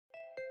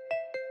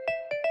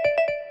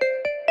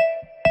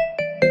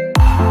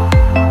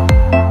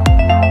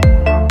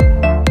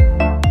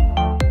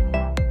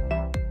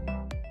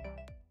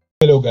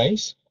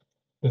guys.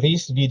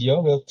 This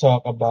video will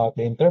talk about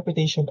the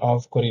interpretation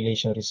of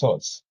correlation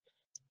results.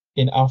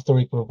 And after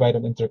we provide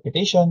an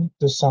interpretation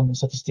to some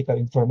statistical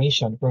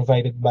information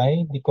provided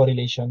by the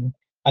correlation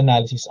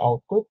analysis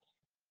output,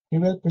 we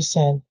will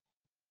present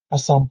a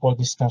sample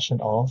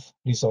discussion of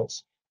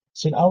results.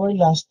 So in our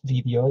last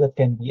video that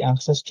can be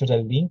accessed through the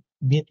link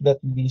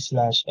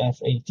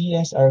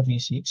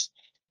bit.ly/FATSRV6,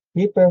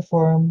 we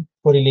perform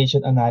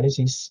correlation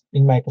analysis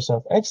in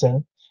Microsoft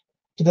Excel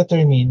to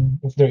determine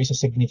if there is a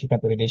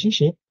significant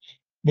relationship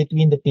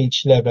between the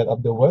pH level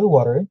of the well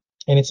water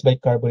and its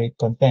bicarbonate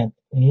content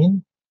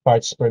in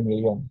parts per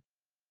million.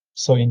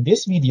 So in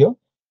this video,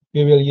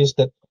 we will use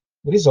the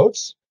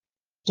results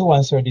to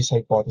answer this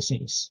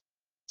hypothesis.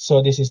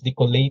 So this is the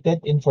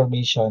collated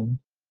information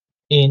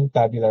in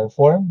tabular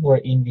form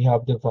wherein we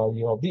have the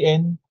value of the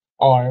N,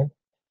 R,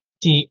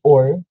 T,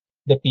 or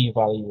the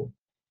p-value.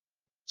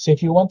 So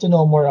if you want to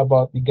know more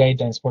about the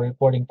guidelines for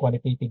reporting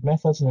quantitative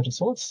methods and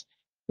results,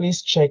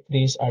 please check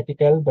this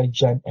article by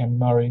John M.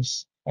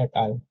 Norris et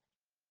al.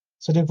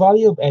 So the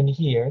value of N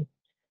here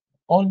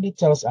only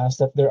tells us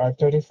that there are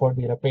 34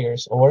 data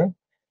pairs or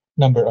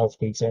number of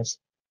cases.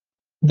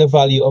 The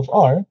value of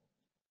R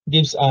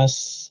gives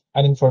us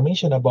an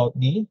information about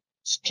the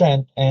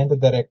strength and the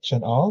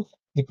direction of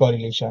the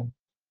correlation.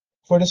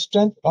 For the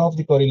strength of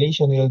the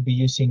correlation, we will be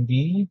using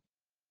the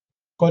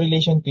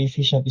correlation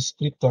coefficient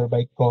descriptor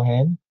by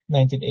Cohen,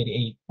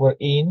 1988,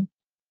 wherein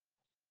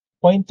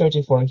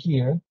 0.34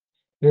 here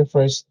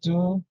refers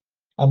to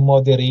a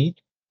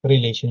moderate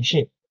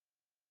relationship.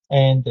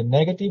 And the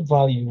negative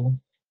value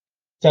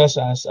tells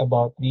us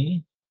about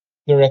the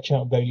direction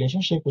of the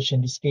relationship, which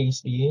in this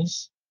case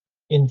is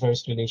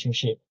inverse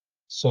relationship.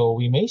 So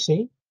we may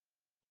say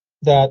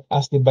that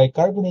as the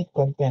bicarbonate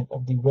content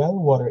of the well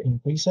water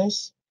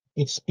increases,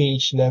 its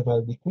pH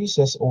level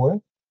decreases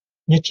or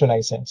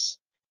neutralizes.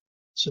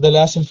 So the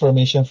last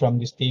information from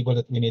this table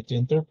that we need to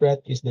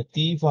interpret is the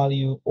T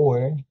value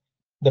or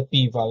the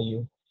P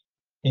value.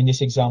 In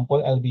this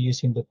example, I'll be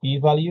using the P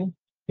value,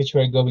 which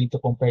we're going to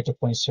compare to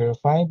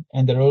 0.05.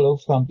 And the rule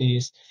of thumb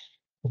is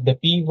if the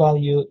P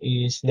value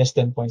is less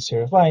than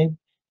 0.05,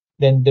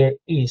 then there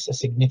is a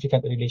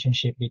significant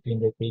relationship between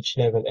the pH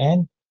level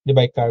and the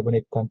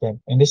bicarbonate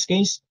content. In this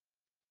case,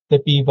 the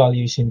P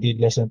value is indeed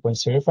less than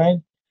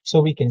 0.05,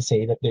 so we can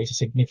say that there is a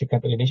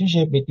significant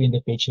relationship between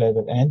the pH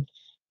level and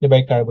the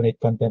bicarbonate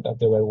content of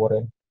the well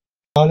water.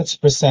 Now let's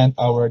present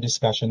our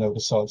discussion of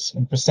results.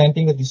 In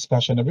presenting the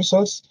discussion of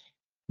results,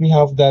 we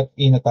have that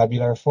in a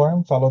tabular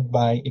form followed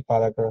by a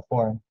paragraph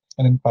form.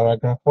 And in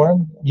paragraph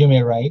form, you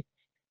may write,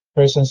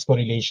 Pearson's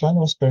correlation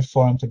was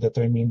performed to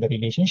determine the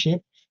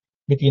relationship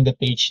between the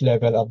pH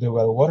level of the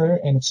well water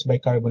and its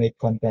bicarbonate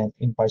content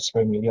in parts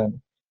per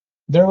million.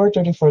 There were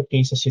 34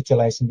 cases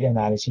utilized in the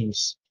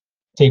analysis.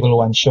 Table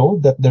 1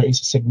 showed that there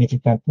is a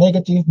significant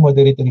negative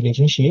moderate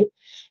relationship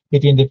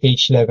between the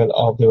pH level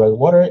of the well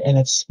water and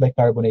its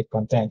bicarbonate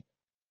content.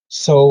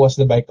 So as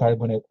the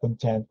bicarbonate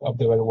content of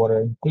the well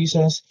water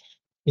increases,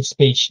 its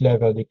pH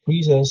level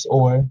decreases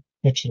or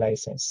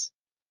neutralizes.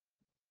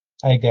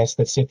 I guess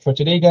that's it for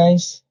today,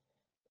 guys.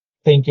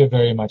 Thank you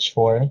very much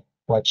for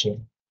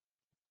watching.